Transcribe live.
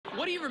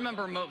What do you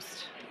remember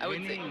most? I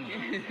would say.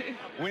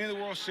 Winning the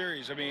World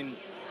Series. I mean,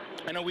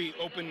 I know we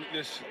opened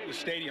the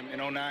stadium in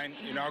 '09,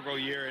 inaugural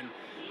year, and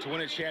to win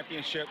a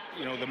championship,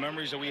 the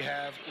memories that we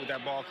have with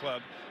that ball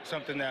club,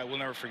 something that we'll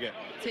never forget.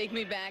 Take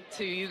me back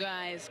to you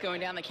guys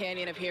going down the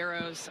Canyon of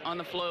Heroes on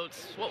the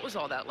floats. What was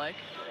all that like?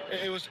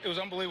 It was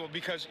unbelievable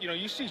because,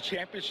 you see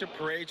championship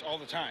parades all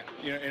the time.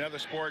 In other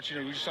sports,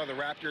 we just saw the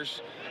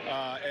Raptors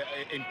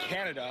in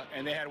Canada,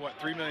 and they had,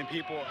 3 million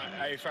people.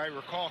 If I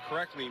recall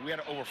correctly, we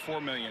had over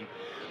 4 million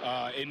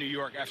in New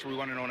York after we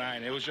won in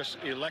 '09. It was just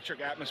an electric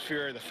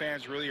atmosphere. The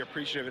fans really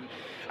appreciative. And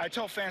I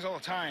tell fans all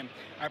the time,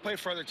 I played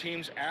for other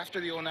teams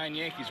after the '09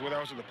 Yankees, whether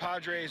I was with the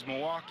Padres,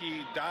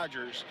 Milwaukee,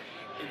 Dodgers.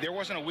 There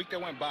wasn't a week that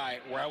went by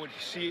where I would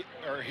see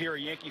or hear a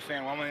Yankee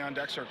fan while I'm on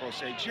deck circle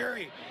say,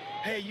 Jerry,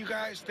 hey, you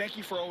guys, thank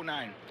you for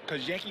 '09,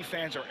 because Yankee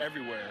fans are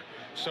everywhere.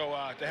 So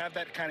to have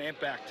that kind of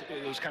impact,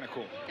 it was kind of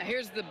cool. Now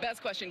here's the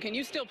best question. Can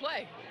you still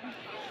play?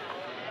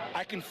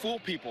 I can fool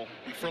people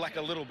for like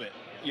a little bit.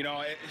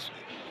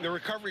 The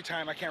recovery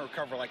time, I can't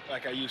recover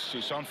like I used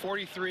to. So I'm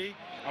 43.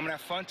 I'm going to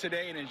have fun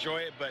today and enjoy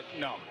it, but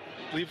no,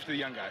 leave it to the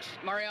young guys.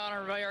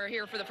 Mariano Rivera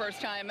here for the first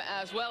time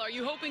as well. Are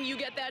you hoping you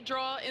get that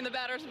draw in the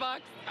batter's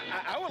box?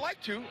 I would like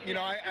to.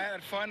 I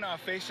had fun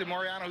facing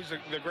Mariano, who's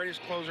the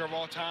greatest closer of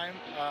all time.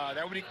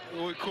 That would be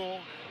really cool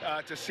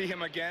to see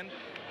him again.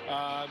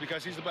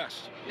 Because he's the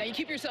best. Now, you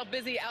keep yourself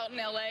busy out in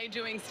L.A.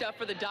 doing stuff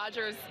for the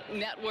Dodgers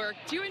network.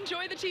 Do you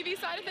enjoy the TV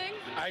side of things?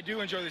 I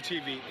do enjoy the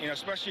TV,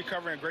 especially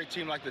covering a great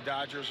team like the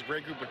Dodgers, a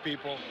great group of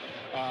people.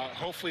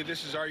 Hopefully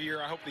this is our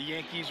year. I hope the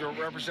Yankees will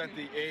represent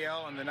the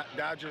AL and the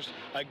Dodgers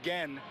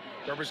again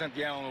represent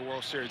the AL in the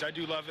World Series. I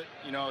do love it,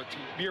 to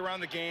be around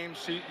the game,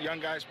 see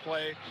young guys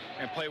play,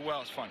 and play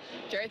well is fun.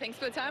 Jerry, thanks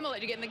for the time. I'll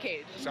let you get in the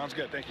cage. Sounds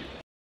good. Thank you.